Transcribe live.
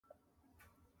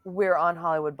We're on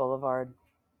Hollywood Boulevard.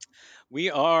 We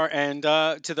are, and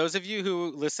to those of you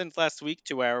who listened last week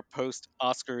to our post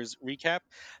Oscars recap,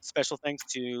 special thanks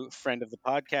to friend of the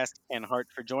podcast, Ken Hart,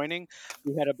 for joining.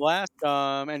 We had a blast,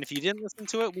 and if you didn't listen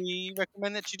to it, we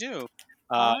recommend that you do.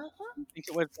 Uh, Uh-huh. I think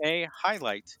it was a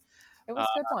highlight. It Uh, was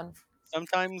a good one.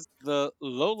 Sometimes the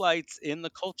lowlights in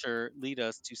the culture lead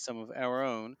us to some of our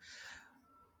own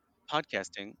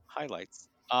podcasting highlights.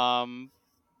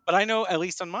 But I know, at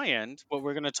least on my end, what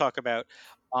we're going to talk about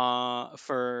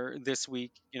for this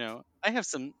week. I have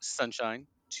some sunshine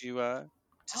to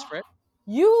spread.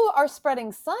 You are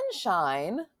spreading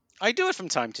sunshine. I do it from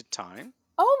time to time.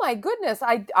 Oh my goodness.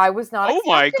 I was not Oh expecting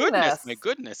my this.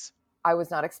 goodness. I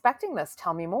was not expecting this.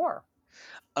 Tell me more.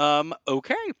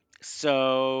 Okay.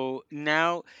 So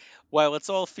now, while it's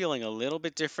all feeling a little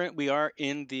bit different, we are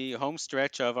in the home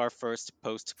stretch of our first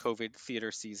post-COVID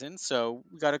theater season. So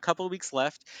we got a couple of weeks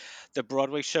left. The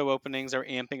Broadway show openings are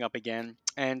amping up again.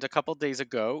 And a couple days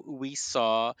ago, we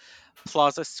saw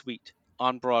Plaza Suite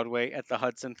on Broadway at the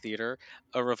Hudson Theater,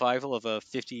 a revival of a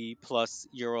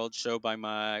 50-plus-year-old show by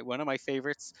my one of my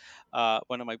favorites,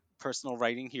 one of my personal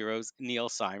writing heroes, Neil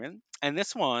Simon. And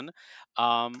this one,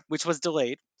 which was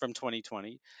delayed from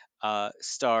 2020,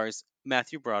 stars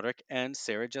Matthew Broderick and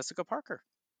Sarah Jessica Parker.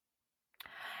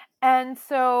 And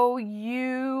so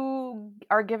you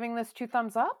are giving this two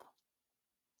thumbs up?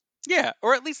 Yeah,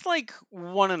 or at least like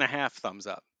one and a half thumbs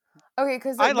up. Okay,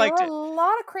 because I there liked were a it.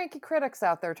 lot of cranky critics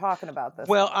out there talking about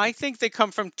this Well, I one. think they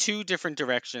come from two different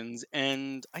directions,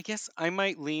 and I guess I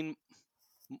might lean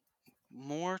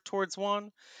more towards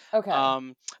one. Okay.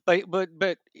 Um, but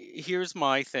here's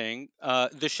my thing.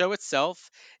 The show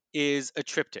itself is a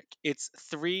triptych. It's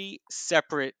three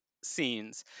separate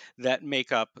scenes that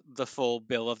make up the full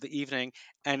bill of the evening,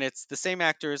 and it's the same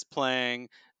actors playing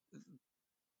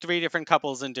three different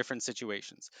couples in different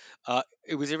situations.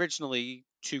 It was originally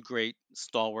two great,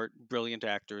 stalwart, brilliant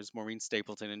actors, Maureen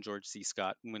Stapleton and George C.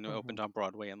 Scott, when it Hmm. opened on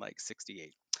Broadway in like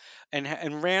 '68,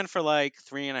 and ran for like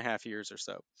 3.5 years or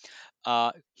so.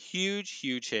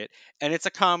 Huge hit, and it's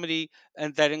a comedy,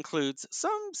 and that includes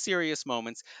some serious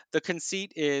moments. The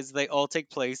conceit is they all take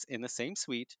place in the same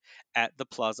suite at the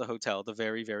Plaza Hotel, the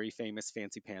very famous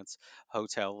fancy pants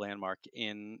hotel landmark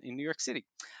in New York City.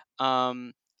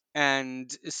 Um,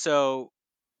 and so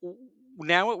w-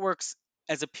 now it works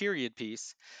as a period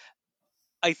piece.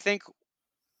 I think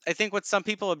I think what some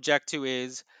people object to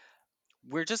is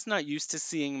we're just not used to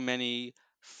seeing many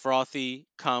frothy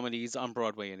comedies on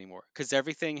Broadway anymore because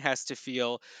everything has to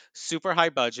feel super high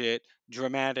budget,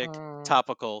 dramatic, Mm.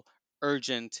 topical,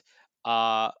 urgent,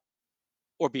 uh,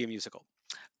 or be a musical.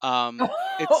 Um,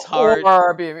 it's hard.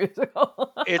 Or be a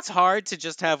musical. It's hard to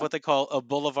just have what they call a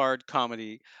boulevard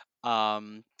comedy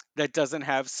that doesn't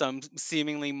have some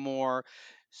seemingly more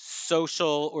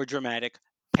social or dramatic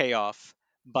payoff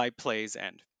by play's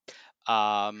end.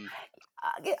 Um,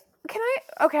 Yeah, can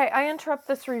I? Okay, I interrupt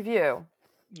this review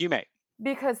you may.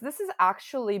 because this has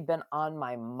actually been on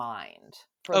my mind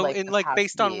for Oh, like and the like past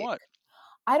based on week. what?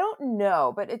 I don't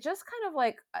know, but it just kind of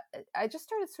like I just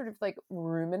started sort of like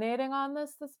ruminating on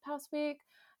this past week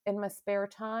in my spare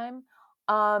time.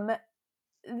 Um,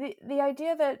 the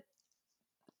idea that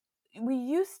we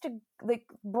used to like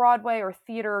Broadway or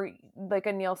theater, like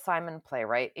a Neil Simon play,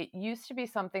 right? It used to be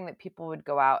something that people would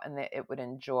go out and that it would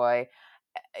enjoy.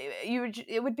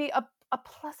 It would be a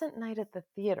pleasant night at the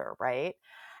theater, right?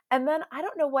 And then I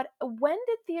don't know when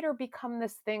did theater become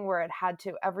this thing where it had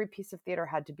to every piece of theater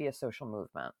had to be a social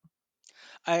movement?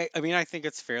 I mean, I think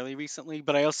it's fairly recently,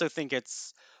 but I also think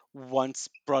it's once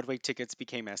Broadway tickets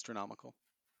became astronomical.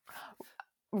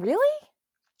 Really?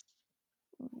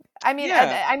 I mean,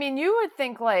 Yeah. I mean, you would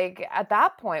think like at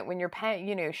that point when you're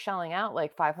paying, shelling out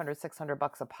like 500,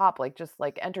 $600 a pop, like just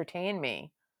like entertain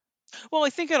me. Well, I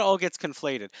think it all gets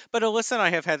conflated. But Alyssa and I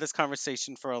have had this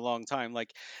conversation for a long time.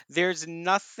 Like, there's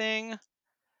nothing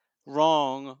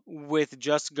wrong with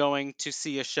just going to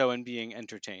see a show and being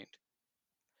entertained.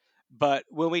 But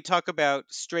when we talk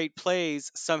about straight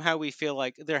plays, somehow we feel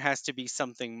like there has to be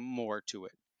something more to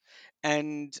it.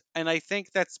 And I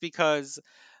think that's because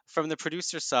from the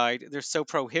producer side, they're so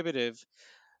prohibitive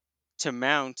to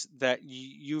mount that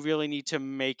you really need to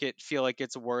make it feel like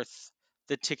it's worth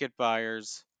the ticket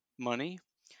buyer's money.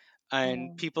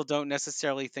 And Mm. people don't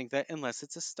necessarily think that unless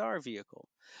it's a star vehicle.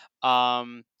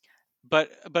 Um,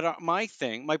 but my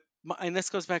thing, and this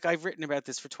goes back. I've written about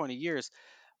this for 20 years.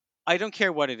 I don't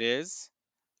care what it is,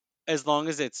 as long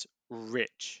as it's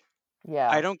rich.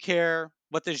 I Yeah. don't care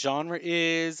what the genre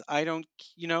is. I don't,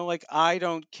 like I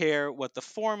don't care what the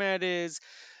format is.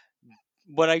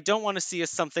 What I don't want to see is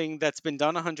something that's been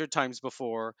done 100 times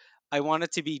before. I want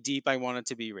it to be deep, I want it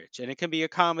to be rich. And it can be a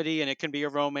comedy, and it can be a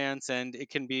romance, and it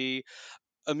can be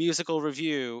a musical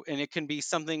review, and it can be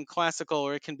something classical,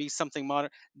 or it can be something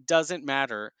modern. Doesn't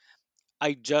matter.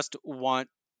 I just want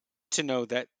to know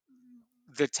that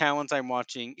the talent I'm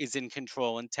watching is in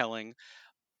control and telling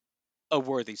a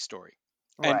worthy story.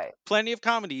 And Right. plenty of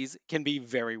comedies can be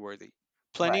very worthy.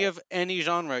 Plenty Right. of any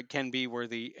genre can be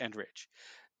worthy and rich.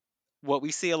 What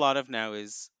we see a lot of now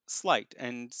is slight.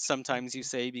 And sometimes you Mhm.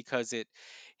 say because it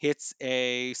hits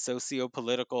a socio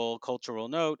political cultural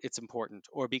note, it's important.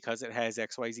 Or because it has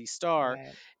XYZ star,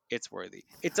 Right. it's worthy.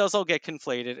 It does all get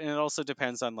conflated. And it also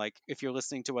depends on, like, if you're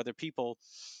listening to other people,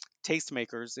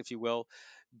 tastemakers, if you will,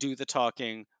 do the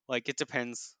talking. Like, it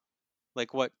depends,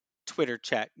 like, what Twitter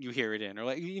chat you hear it in, or,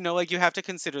 like, like, you have to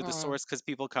consider the Mm, source, because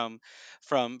people come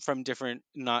from different,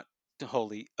 not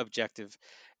wholly objective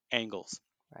angles.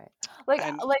 right.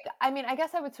 And I mean, I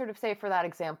guess I would sort of say for that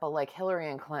example, like Hillary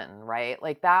and Clinton, right?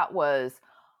 Like that was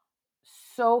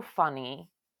so funny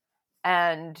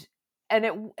and and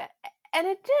it and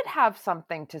it did have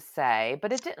something to say,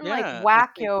 but it didn't like yeah, I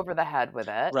whack you think, over the head with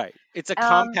it. right, it's a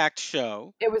Um, compact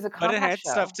show, it was a but it compact had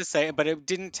stuff show. to say, but it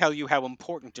didn't tell you how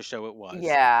important a show it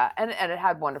was. Yeah, and it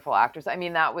had wonderful actors. I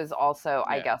mean, that was also,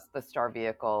 I Yeah. guess, the star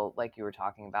vehicle, like you were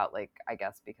talking about, like I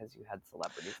guess because you had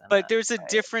celebrities in But it, there's a right?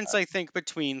 difference, I think,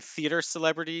 between theater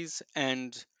celebrities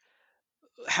and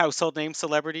household name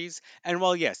celebrities. And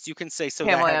while, yes, you can say, so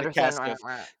that Pamela had a Anderson, cast of,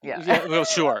 yeah. yeah, well,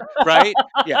 sure, right?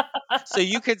 Yeah. So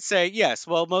you could say, yes,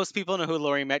 well, most people know who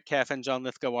Laurie Metcalf and John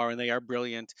Lithgow are, and they are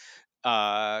brilliant,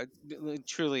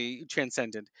 truly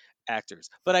transcendent actors.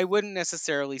 But I wouldn't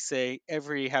necessarily say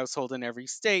every household in every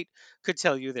state could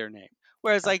tell you their name.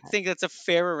 Whereas I Okay. think that's a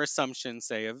fairer assumption,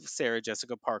 say, of Sarah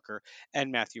Jessica Parker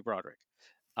and Matthew Broderick.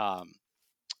 Um,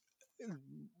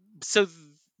 so,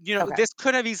 Okay. this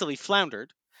could have easily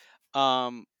floundered.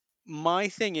 um, my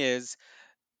thing is,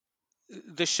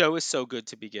 the show is so good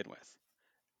to begin with.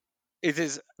 It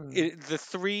is. Mm. The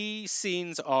three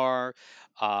scenes are,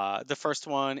 the first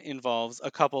one involves a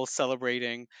couple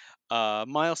celebrating a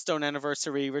milestone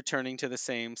anniversary, returning to the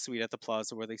same suite at the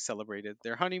plaza where they celebrated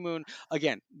their honeymoon.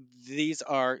 Again, these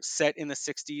are set in the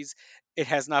 60s. It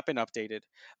has not been updated.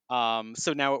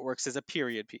 So now it works as a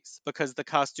period piece, because the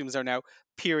costumes are now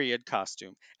period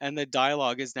costume, and the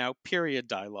dialogue is now period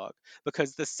dialogue,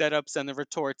 because the setups and the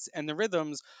retorts and the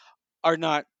rhythms are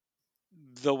not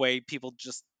the way people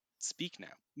just speak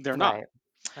now. They're not. Right.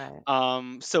 Right.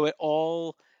 So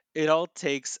it all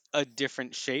takes a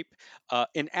different shape.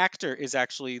 An actor is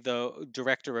actually the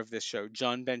director of this show,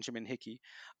 John Benjamin Hickey,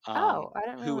 Oh, I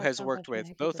didn't who realize has John worked Benjamin with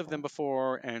Hickey both did of them that.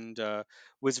 before, and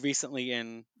was recently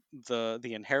in the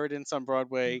Inheritance on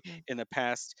Broadway. Mhm. In the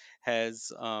past,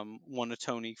 has won a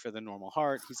Tony for The Normal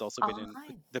Heart. He's also been Oh, in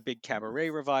nice. the big Nice. Cabaret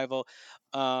revival.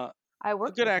 Uh, I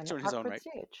a worked good with him actor at in his own Hartford right.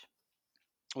 Stage.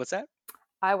 What's that?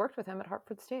 I worked with him at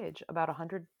Hartford Stage about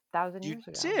 100,000 You years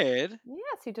ago. did?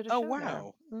 Yes, he did a Oh, show there.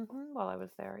 wow. While I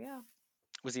was there, yeah.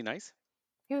 Was he nice?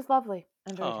 He was lovely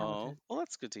and very Oh, talented. well,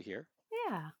 that's good to hear.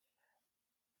 Yeah.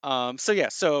 So yeah,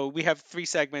 so we have three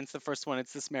segments. The first one,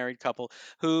 it's this married couple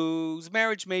whose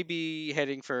marriage may be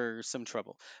heading for some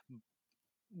trouble.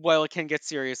 While it can get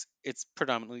serious, it's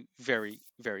predominantly very,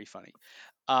 very funny.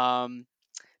 Um,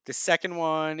 the second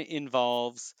one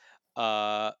involves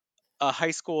uh, a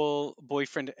high school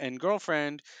boyfriend and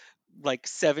girlfriend, like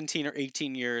 17 or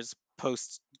 18 years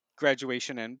post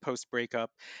graduation and post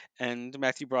breakup. And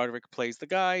Matthew Broderick plays the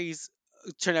guy. He's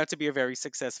turned out to be a very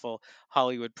successful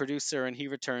Hollywood producer, and he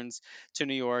returns to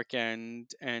New York, and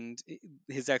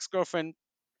his ex girlfriend,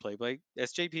 played by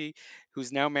SJP,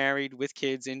 who's now married with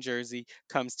kids in Jersey,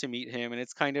 comes to meet him, and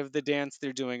it's kind of the dance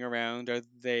they're doing around. Are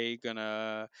they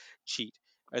gonna cheat?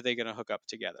 Are they gonna hook up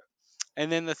together? And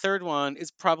then the third one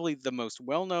is probably the most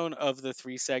well known of the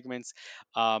three segments.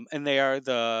 And they are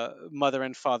the mother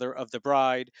and father of the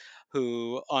bride,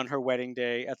 who, on her wedding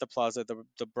day at the plaza,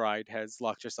 the bride has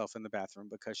locked herself in the bathroom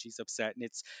because she's upset. And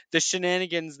it's the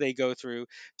shenanigans they go through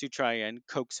to try and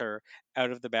coax her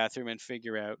out of the bathroom and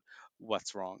figure out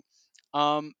what's wrong.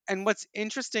 And what's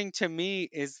interesting to me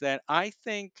is that I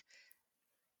think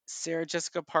Sarah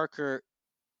Jessica Parker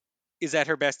is at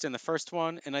her best in the first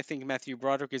one, and I think Matthew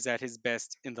Broderick is at his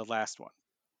best in the last one.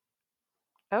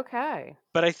 Okay.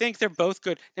 But I think they're both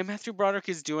good. And Matthew Broderick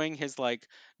is doing his, like,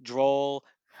 droll,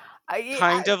 I,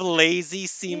 kind I of lazy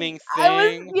seeming I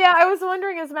was thing. yeah, I was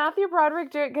wondering is Matthew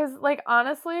Broderick doing because like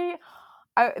honestly,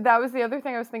 that was the other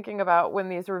thing I was thinking about when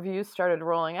these reviews started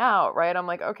rolling out, right? I'm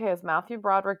like, okay, is Matthew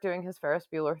Broderick doing his Ferris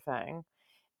Bueller thing?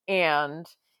 And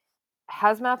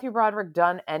has Matthew Broderick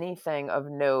done anything of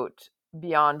note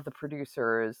beyond the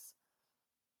producers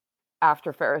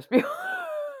after Ferris Bueller.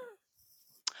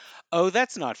 Oh,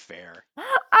 that's not fair.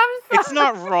 I'm It's sorry.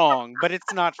 not wrong, but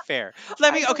it's not fair.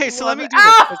 I just Okay, so let love me it. do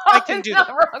this because I Oh, can it's do this. not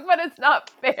wrong, but it's not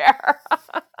fair.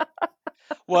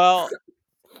 Well,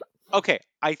 okay,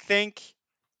 I think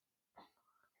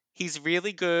he's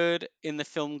really good in the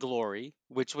film Glory,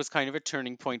 which was kind of a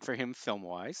turning point for him film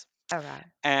wise.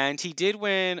 Okay. And he did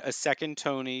win a second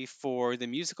Tony for the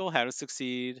musical How to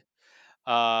Succeed,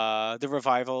 the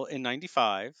revival in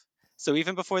 '95. So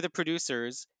even before the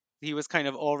producers, he was kind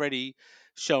of already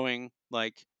showing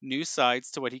like new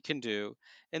sides to what he can do.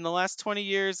 In the last 20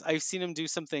 years, I've seen him do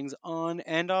some things on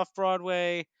and off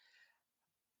Broadway.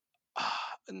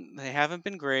 They haven't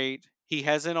been great. He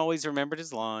hasn't always remembered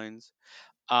his lines.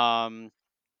 Um,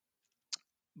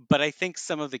 but I think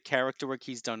some of the character work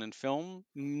he's done in film,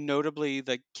 notably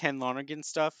the Ken Lonergan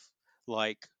stuff,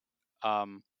 like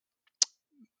um,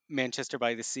 Manchester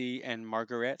by the Sea and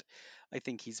Margaret, I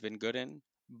think he's been good in.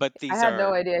 But I these had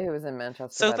no are idea he was in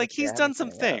Manchester so by the like Sea. he's I done haven't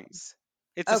some seen it yet. things.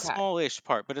 It's a Okay. smallish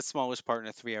part, but a smallish part in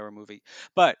a 3-hour movie.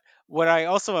 But what I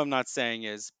also am not saying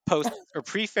is post or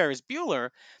pre Ferris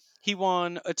Bueller, he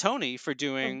won a Tony for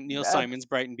doing Neil Uh, Simon's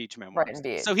Brighton Beach Memoirs. Brighton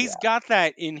So Beach, he's yeah. got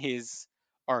that in his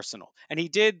arsenal. And he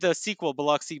did the sequel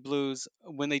Biloxi Blues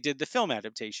when they did the film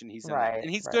adaptation. He's in that. Right,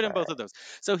 And he's right, good in both right. of those.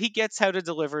 So he gets how to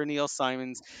deliver Neil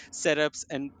Simon's setups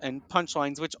and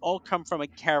punchlines, which all come from a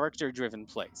character driven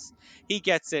place. He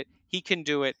gets it. He can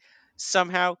do it.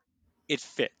 Somehow it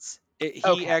fits.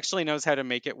 He Okay. actually knows how to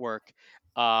make it work.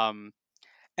 Um,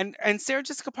 and Sarah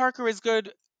Jessica Parker is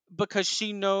good because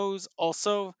she knows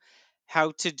also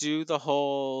how to do the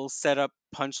whole setup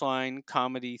punchline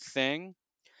comedy thing,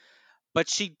 but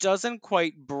she doesn't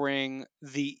quite bring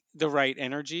the right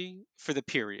energy for the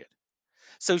period.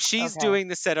 So she's Okay. doing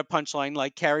the setup punchline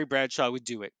like Carrie Bradshaw would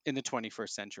do it in the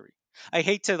 21st century. I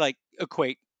hate to like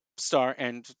equate star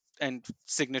and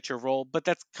signature role, but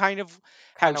that's kind of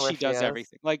how Kind of where she she does is.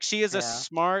 everything. Like she is a Yeah.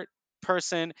 smart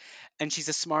person and she's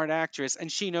a smart actress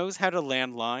and she knows how to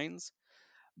land lines,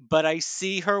 but I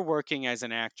see her working as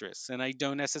an actress and I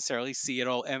don't necessarily see it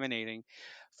all emanating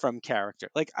from character.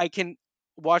 Like I can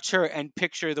watch her and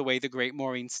picture the way the great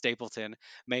Maureen Stapleton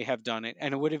may have done it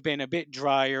and it would have been a bit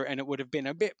drier and it would have been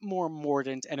a bit more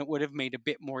mordant and it would have made a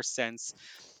bit more sense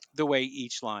the way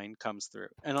each line comes through.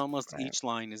 And almost Right. each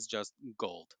line is just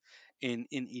gold in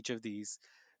each of these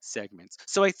segments.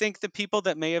 So I think the people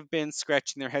that may have been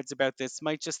scratching their heads about this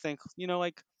might just think,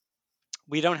 like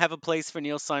we don't have a place for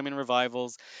Neil Simon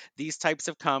revivals. These types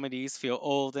of comedies feel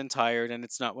old and tired, and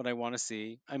it's not what I want to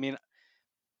see. I mean,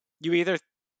 you either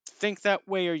think that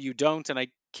way or you don't, and I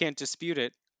can't dispute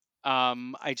it.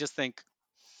 I just think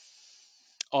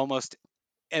almost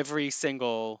every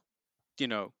single, you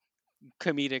know,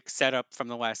 comedic setup from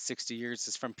the last 60 years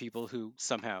is from people who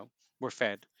somehow were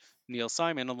fed Neil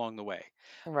Simon along the way.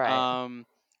 Right. Um,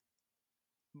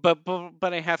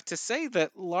 but I have to say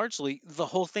that largely the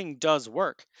whole thing does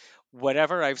work.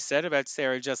 Whatever I've said about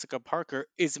Sarah Jessica Parker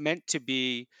is meant to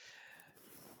be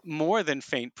more than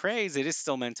faint praise. It is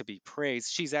still meant to be praise.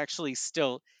 She's actually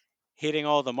still hitting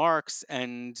all the marks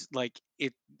and like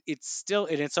it's still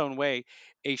in its own way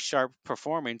a sharp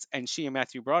performance and she and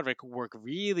Matthew Broderick work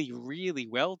really really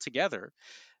well together.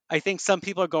 I think some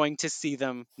people are going to see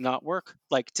them not work,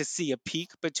 like to see a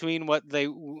peak between what they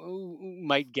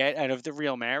might get out of the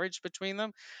real marriage between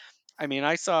them. I mean,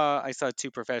 I saw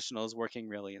two professionals working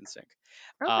really in sync,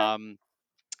 Okay. um,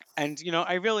 and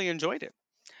I really enjoyed it.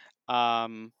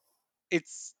 Um,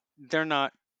 it's they're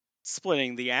not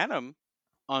splitting the atom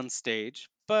on stage,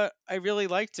 but I really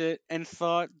liked it and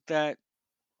thought that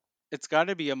it's got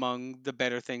to be among the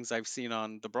better things I've seen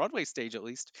on the Broadway stage, at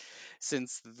least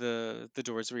since the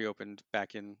doors reopened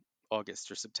back in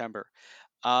August or September.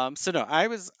 So no, I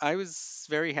was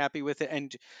very happy with it,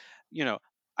 and you know.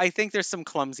 I think there's some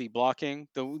clumsy blocking.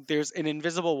 There's an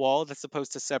invisible wall that's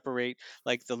supposed to separate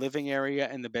like the living area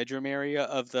and the bedroom area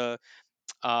of the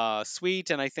suite,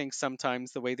 and I think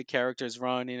sometimes the way the characters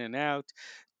run in and out,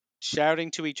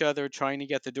 shouting to each other, trying to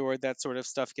get the door, that sort of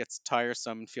stuff gets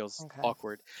tiresome and feels Okay.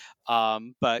 awkward.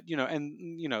 But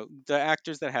the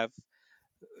actors that have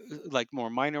like more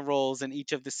minor roles in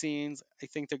each of the scenes, I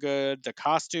think they're good. The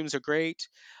costumes are great.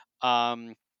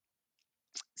 Um,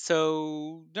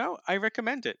 so no, I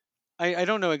recommend it. I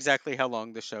don't know exactly how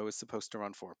long the show is supposed to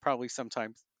run for. Probably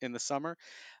sometime in the summer.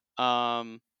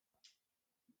 Um,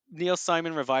 Neil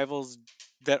Simon revivals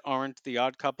that aren't The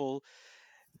Odd Couple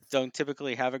don't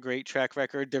typically have a great track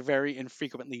record. They're very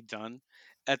infrequently done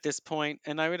at this point,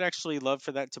 and I would actually love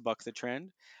for that to buck the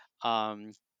trend.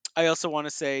 Um, I also want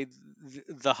to say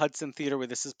the Hudson Theater where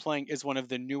this is playing is one of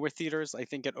the newer theaters. I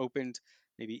think it opened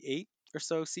maybe or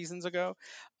so seasons ago,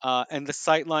 and the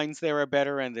sight lines there are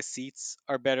better, and the seats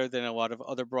are better than a lot of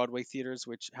other Broadway theaters,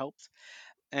 which helped.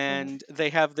 Mhm. And they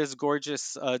have this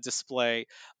gorgeous display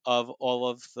of all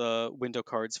of the window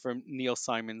cards from Neil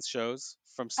Simon's shows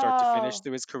from start to finish Oh.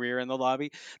 through his career in the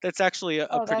lobby. That's actually a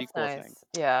Oh, pretty that's cool thing. nice.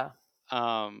 Yeah.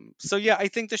 So yeah, I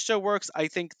think the show works. I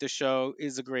think the show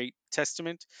is a great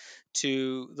testament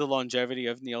to the longevity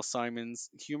of Neil Simon's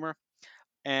humor,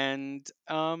 and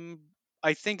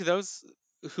I think those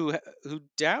who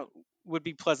doubt would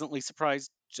be pleasantly surprised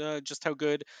just how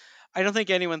good. I don't think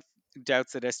anyone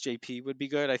doubts that SJP would be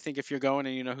good. I think if you're going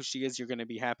and you know who she is, you're going to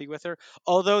be happy with her.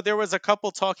 Although there was a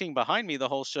couple talking behind me the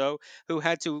whole show who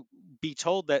had to be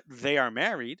told that they are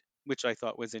married, which I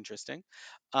thought was interesting.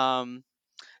 Um,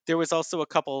 there was also a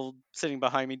couple sitting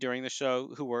behind me during the show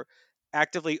who were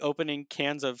actively opening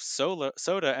cans of soda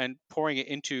and pouring it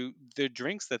into the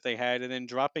drinks that they had and then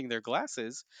dropping their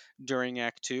glasses during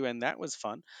Act Two, and that was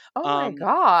fun. Oh my Um,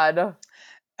 god.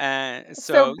 and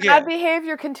So so bad yeah,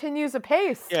 behavior continues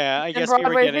apace yeah, in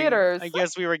Broadway I theaters.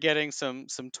 guess we were getting some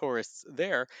tourists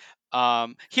there.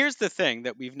 Here's the thing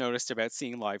that we've noticed about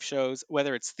seeing live shows,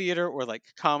 whether it's theater or like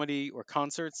comedy or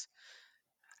concerts.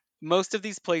 Most of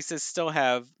these places still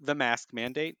have the mask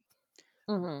mandate,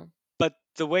 Mhm. but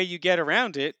the way you get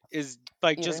around it is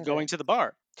by Eat just and going drink. to the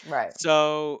bar. Right.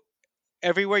 So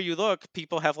everywhere you look,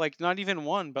 people have like not even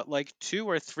one, but like two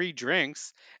or three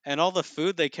drinks and all the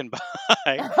food they can buy.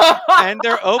 And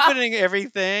they're opening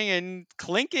everything and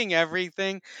clinking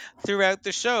everything throughout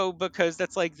the show because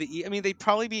that's like I mean, they'd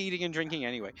probably be eating and drinking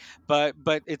anyway, but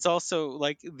it's also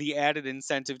like the added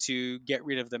incentive to get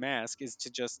rid of the mask is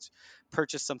to just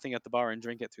purchase something at the bar and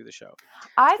drink it through the show.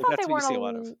 So that's what you see a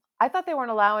lot of. I thought they weren't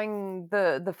allowing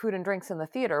the food and drinks in the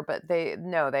theater, but they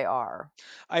no, they are.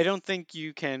 I don't think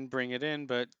you can bring it in,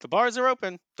 but the bars are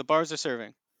open. The bars are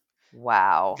serving.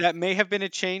 Wow. That may have been a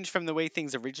change from the way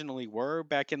things originally were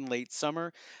back in late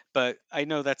summer, but I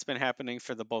know that's been happening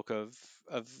for the bulk of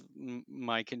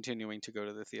my continuing to go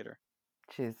to the theater.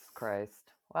 Jesus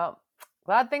Christ. Well,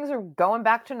 glad things are going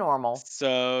back to normal.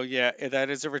 So yeah, that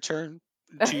is a return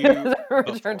to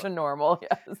Return before. to normal,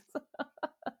 yes.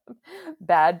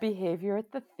 Bad behavior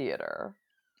at the theater.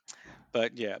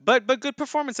 But yeah, but good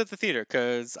performance at the theater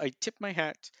because I tip my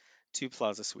hat to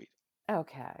Plaza Suite.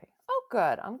 Okay. Oh,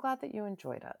 good. I'm glad that you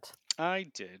enjoyed it. I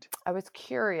did. I was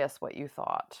curious what you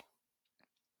thought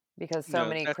because so No,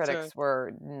 many that's a critics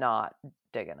were not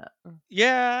digging it.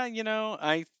 yeah.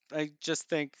 I just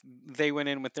think they went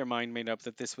in with their mind made up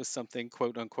that this was something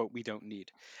quote unquote we don't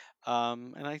need.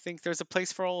 And I think there's a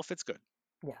place for all if it's good.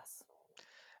 Yes.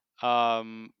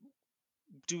 Um,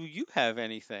 do you have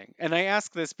anything? And I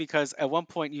ask this because at one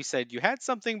point you said you had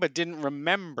something but didn't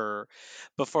remember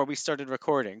before we started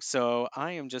recording. So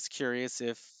I am just curious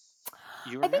if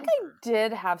you I think I remember.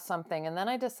 did have something, and then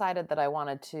I decided that I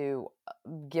wanted to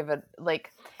give it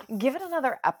give it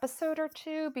another episode or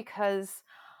two because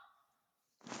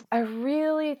I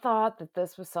really thought that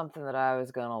this was something that I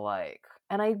was gonna like.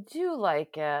 And I do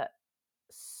like it,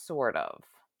 sort of.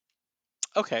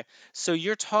 Okay, so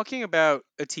you're talking about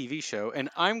a TV show, and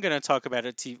I'm going to talk about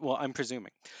a TV. Well, I'm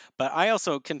presuming, but I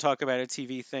also can talk about a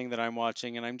TV thing that I'm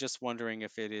watching, and I'm just wondering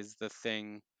if it is the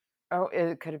thing. Oh,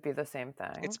 could it be the same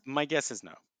It's thing? my guess is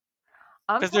no,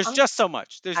 I'm, because there's I'm just so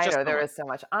much. There's I just know so there much. is so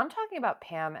much. I'm talking about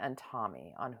Pam and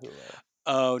Tommy on Hulu.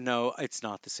 Oh no, it's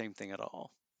not the same thing at all.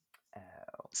 Oh.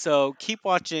 So keep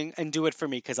watching and do it for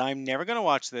me because I'm never going to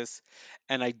watch this,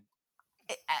 and I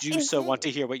do so want to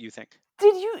hear what you think.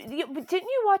 Didn't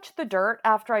you watch The Dirt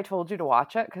after I told you to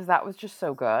watch it? Because that was just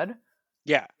so good.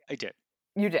 Yeah, I did,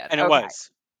 You did. and it Okay.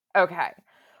 was Okay.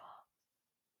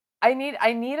 I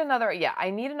need another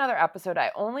episode. I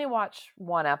only watched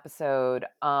one episode.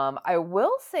 I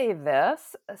will say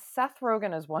this, Seth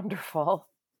Rogen is wonderful.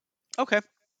 okay.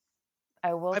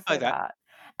 I will I buy say that.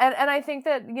 that. And I think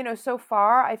that, so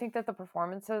far, I think that the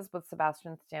performances with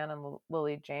Sebastian Stan and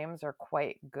Lily James are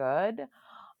quite good.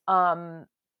 Um,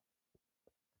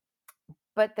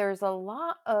 but there's a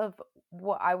lot of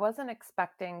what I wasn't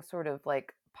expecting, sort of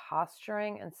like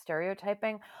posturing and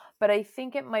stereotyping, but I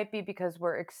think it might be because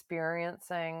we're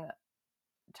experiencing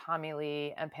Tommy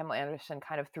Lee and Pamela Anderson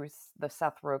kind of through the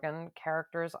Seth Rogen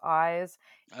character's eyes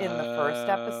in the first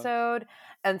Uh, episode.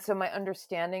 And so my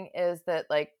understanding is that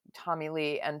like Tommy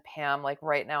Lee and Pam, like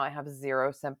right now I have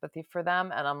zero sympathy for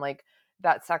them. And I'm like,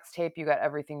 that sex tape, you got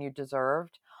everything you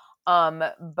deserved. Um,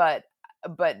 but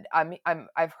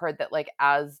I've heard that like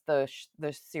as the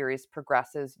series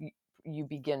progresses, you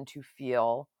begin to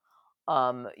feel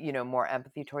more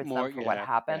empathy towards them more, for what yeah,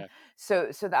 happened.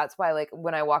 yeah. So that's why like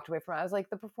when I walked away from it, I was like,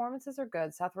 the performances are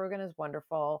good. Seth Rogen is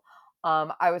wonderful.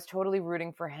 I was totally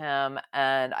rooting for him,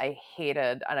 and I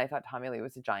thought Tommy Lee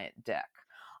was a giant dick.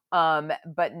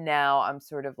 But now I'm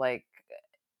sort of like,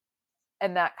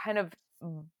 and that kind of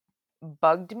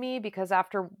bugged me because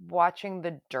after watching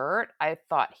The Dirt, I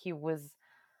thought he was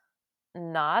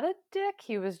not a dick.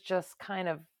 He was just kind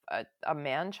of a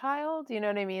man child. You know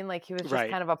what I mean? Like he was just Right.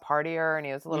 kind of a partier and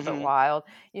he was a little bit Hmm. wild.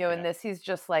 In Yeah. this, he's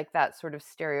just like that sort of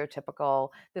stereotypical,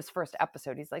 this first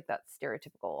episode, he's like that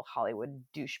stereotypical Hollywood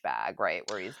douchebag, right?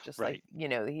 Where he's just like,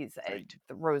 Right. he's Right.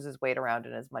 throws his weight around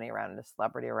and his money around and his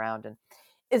celebrity around and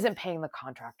isn't paying the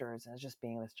contractors and is just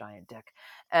being this giant dick.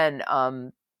 And,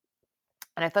 um,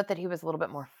 and I thought that he was a little bit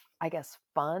more, I guess,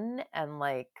 fun and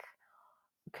like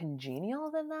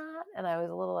congenial than that, and I was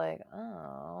a little like,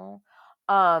 "Oh."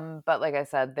 But like I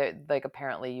said, there like,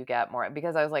 apparently you get more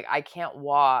because I was like, I can't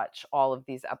watch all of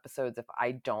these episodes if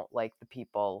I don't like the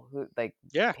people who like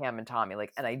Yeah. Pam and Tommy,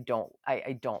 like, and I don't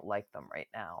like them right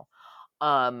now.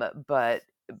 Um, but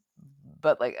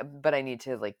but I need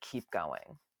to, like, keep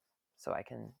going so I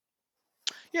can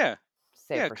Yeah.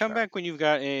 say Yeah. for Come sure. back when you've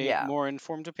got a Yeah, more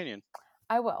informed opinion.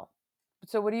 I will.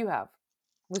 So what do you have?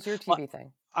 What's your Well, TV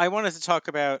thing? I wanted to talk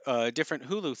about a different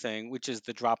Hulu thing, which is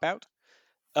The Dropout,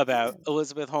 about Mm.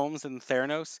 Elizabeth Holmes and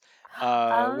Theranos,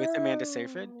 with Amanda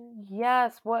Seyfried.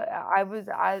 Yes,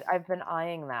 I've been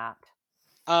eyeing that.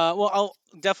 Well, I'll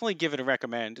definitely give it a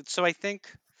recommend. So I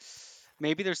think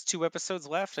maybe there's 2 episodes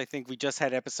left. I think we just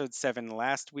had episode 7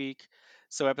 last week.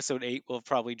 So episode 8 will have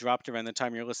probably dropped around the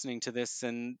time you're listening to this,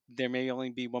 and there may only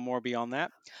be one more beyond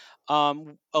that.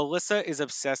 Alyssa is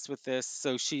obsessed with this,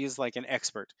 so she is like an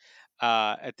expert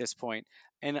at this point.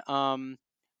 And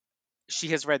she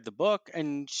has read the book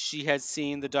and she has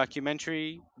seen the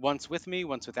documentary once with me,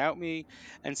 once without me,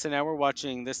 and so now we're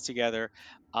watching this together.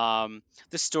 Um,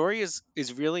 the story is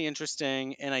really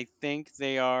interesting, and I think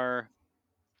they are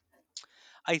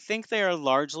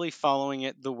largely following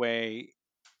it the way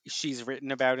she's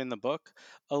written about in the book.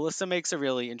 Alyssa makes a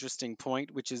really interesting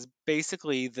point, which is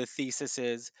basically the thesis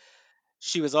is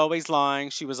she was always lying,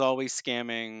 she was always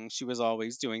scamming, she was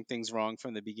always doing things wrong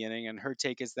from the beginning, and her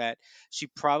take is that she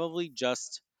probably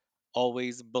just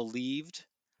always believed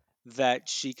that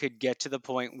she could get to the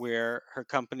point where her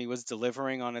company was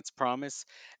delivering on its promise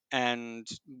and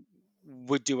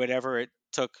would do whatever it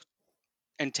took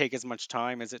and take as much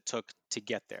time as it took to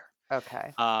get there.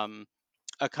 Okay. Um,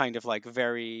 a kind of like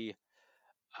very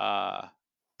uh,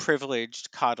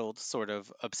 privileged, coddled sort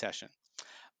of obsession.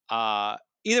 Uh,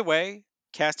 Either way,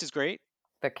 cast is great.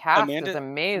 The cast is Amanda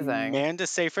amazing. Amanda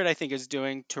Seyfried, I think, is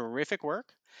doing terrific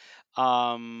work.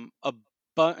 A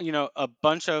a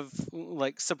bunch of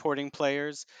like supporting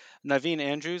players. Naveen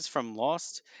Andrews from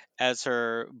Lost as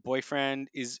her boyfriend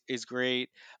is great.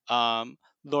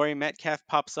 Laurie Metcalf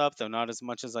pops up, though not as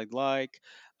much as I'd like.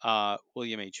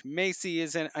 William H Macy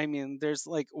is in. I mean, there's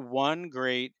like one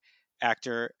great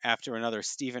actor after another.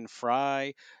 Stephen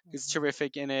Fry is Mhm.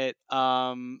 terrific in it.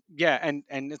 Yeah, and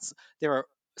it's there are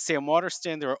Sam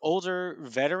Waterston. There are older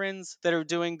veterans that are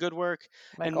doing good work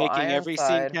and Michael making every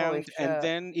scene Ironside, holy count. And shit.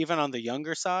 then even on the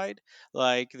younger side,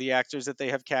 like the actors that they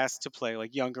have cast to play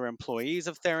like younger employees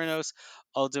of Theranos,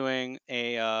 all doing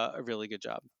a really good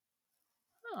job.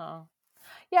 Oh.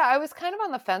 Yeah, I was kind of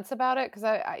on the fence about it because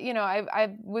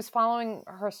I was following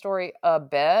her story a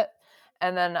bit,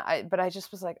 and then but I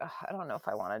just was like, "Ugh, I don't know if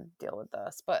I want to deal with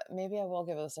this, but maybe I will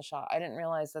give this a shot. I didn't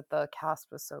realize that the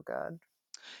cast was so good.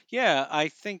 Yeah, I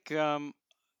think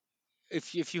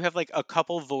if you have like a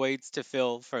couple voids to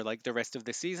fill for like the rest of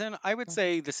the season, I would Mhm.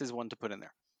 say this is one to put in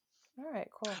there. All right,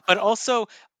 cool. But also,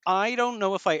 I don't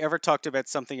know if I ever talked about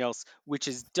something else which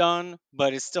is done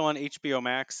but is still on HBO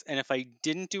Max. And if I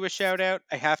didn't do a shout out,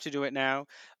 I have to do it now.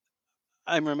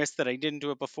 I'm remiss that I didn't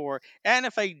do it before. And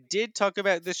if I did talk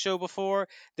about this show before,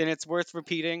 then it's worth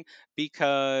repeating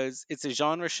because it's a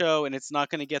genre show and it's not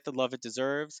going to get the love it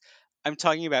deserves. I'm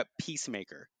talking about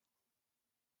Peacemaker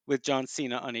with John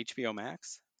Cena on HBO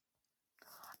Max.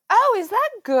 Oh, is that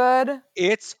good?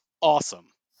 It's awesome.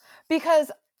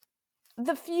 Because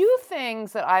the few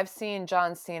things that I've seen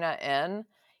John Cena in,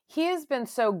 he has been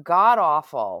so god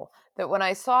awful that when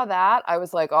I saw that, I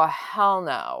was like, oh hell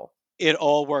no. It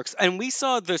all works. And we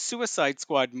saw the Suicide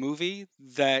Squad movie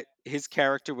that his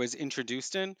character was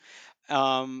introduced in.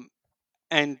 Um,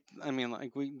 and I mean,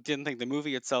 like, we didn't think the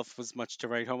movie itself was much to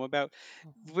write home about.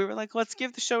 Mhm. We were like, let's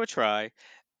give the show a try.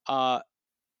 Uh,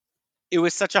 it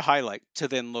was such a highlight to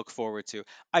then look forward to.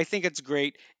 I think it's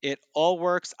great. It all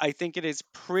works. I think it is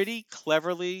pretty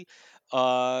cleverly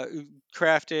uh,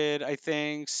 crafted. I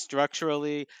think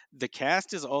structurally, the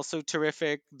cast is also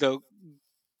terrific, though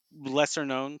lesser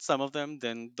known some of them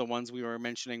than the ones we were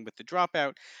mentioning with the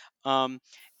dropout. Um,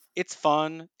 It's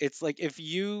fun. It's like if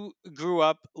you grew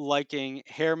up liking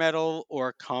hair metal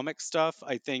or comic stuff,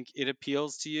 I think it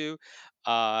appeals to you.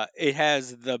 It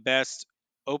has the best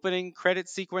opening credit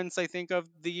sequence I think of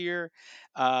the year.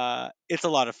 It's a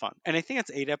lot of fun. And I think it's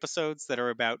 8 episodes that are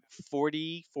about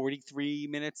 43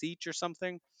 minutes each or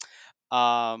something.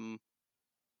 Um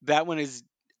that one is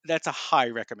that's a high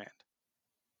recommend.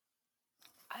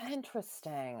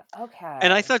 Interesting.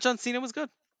 And I Okay. thought John Cena was good.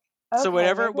 So Okay,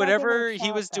 whatever maybe I'll give it a whatever he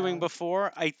shot was doing then.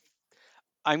 before,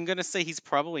 I'm gonna say he's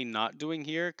probably not doing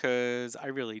here because I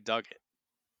really dug it.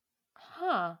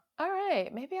 Huh. All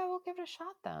right. Maybe I will give it a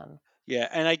shot then. Yeah,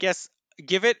 and I guess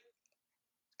give it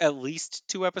at least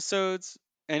 2 episodes.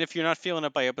 And if you're not feeling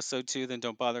it by episode 2, then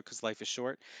don't bother because life is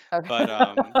short. Okay. But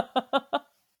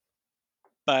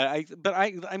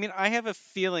I mean, I have a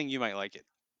feeling you might like it.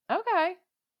 Okay.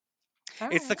 All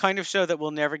It's the right. kind of show that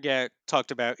will never get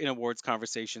talked about in awards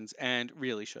conversations, and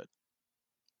really should.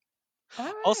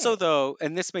 All Also, right. though,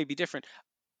 and this may be different,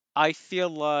 I feel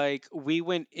like we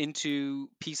went into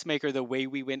Peacemaker the way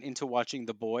we went into watching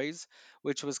The Boys,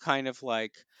 which was kind of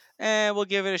like, we'll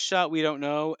give it a shot, we don't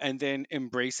know, and then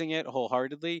embracing it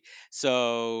wholeheartedly.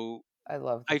 So I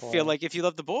love The I feel Boys. like if you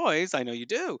love The Boys, I know you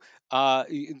do,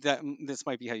 this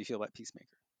might be how you feel about Peacemaker.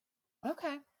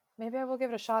 Okay. Maybe I will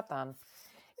give it a shot then.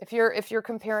 If you're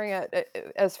comparing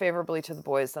it as favorably to The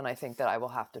Boys, then I think that I will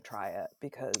have to try it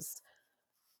because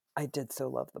I did so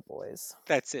love The Boys.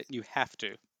 That's it. You have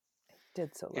to.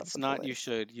 Did so love It's The not you Boys.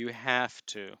 should. You have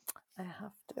to. I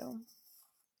have to.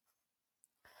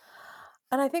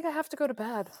 And I think I have to go to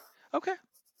bed. Okay.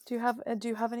 Do you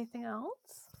have anything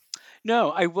else?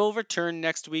 No, I will return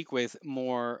next week with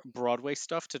more Broadway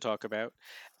stuff to talk about,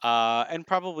 and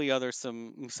probably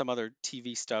some other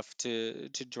TV stuff to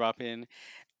drop in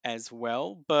as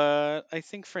well. But I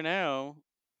think for now,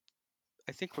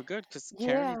 I think we're good because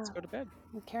Karen needs Yeah. to go to bed.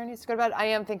 Karen needs to go to bed. I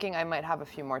am thinking I might have a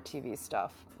few more TV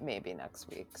stuff maybe next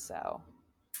week. So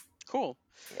Cool.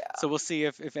 So yeah. we'll see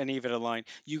if any of it align.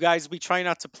 You guys, we try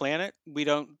not to plan it. We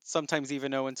don't sometimes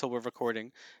even know until we're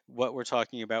recording what we're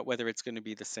talking about, whether it's going to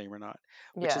be the same or not,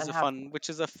 Yeah, and half which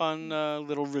is a fun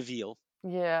little reveal.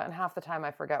 yeah, and half the time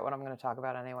I forget what I'm going to talk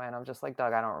about anyway, and I'm just like,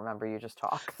 Doug, I don't remember. You just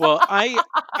talk. Well,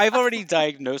 I've already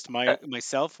diagnosed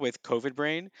myself with COVID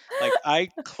brain. Like I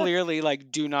clearly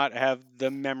like do not have the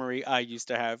memory I used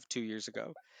to have 2 years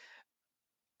ago.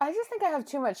 I just think I have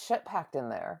too much shit packed in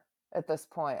there at this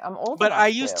point. I'm old But I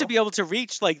enough used to to. be able to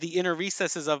reach like the inner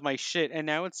recesses of my shit, and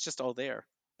now it's just all there.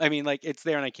 I mean, like it's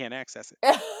there and I can't access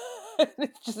it.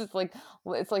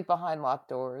 It's like behind locked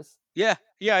doors. Yeah,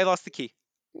 yeah, I lost the key.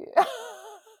 Yeah.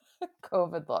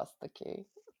 COVID lost the key.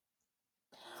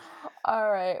 All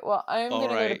right. Well, I'm All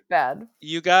gonna go to right. bed.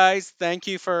 You guys, thank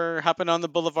you for hopping on the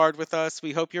boulevard with us.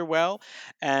 We hope you're well,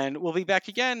 and we'll be back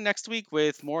again next week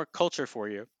with more culture for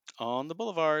you on the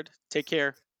boulevard. Take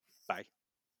care. Bye.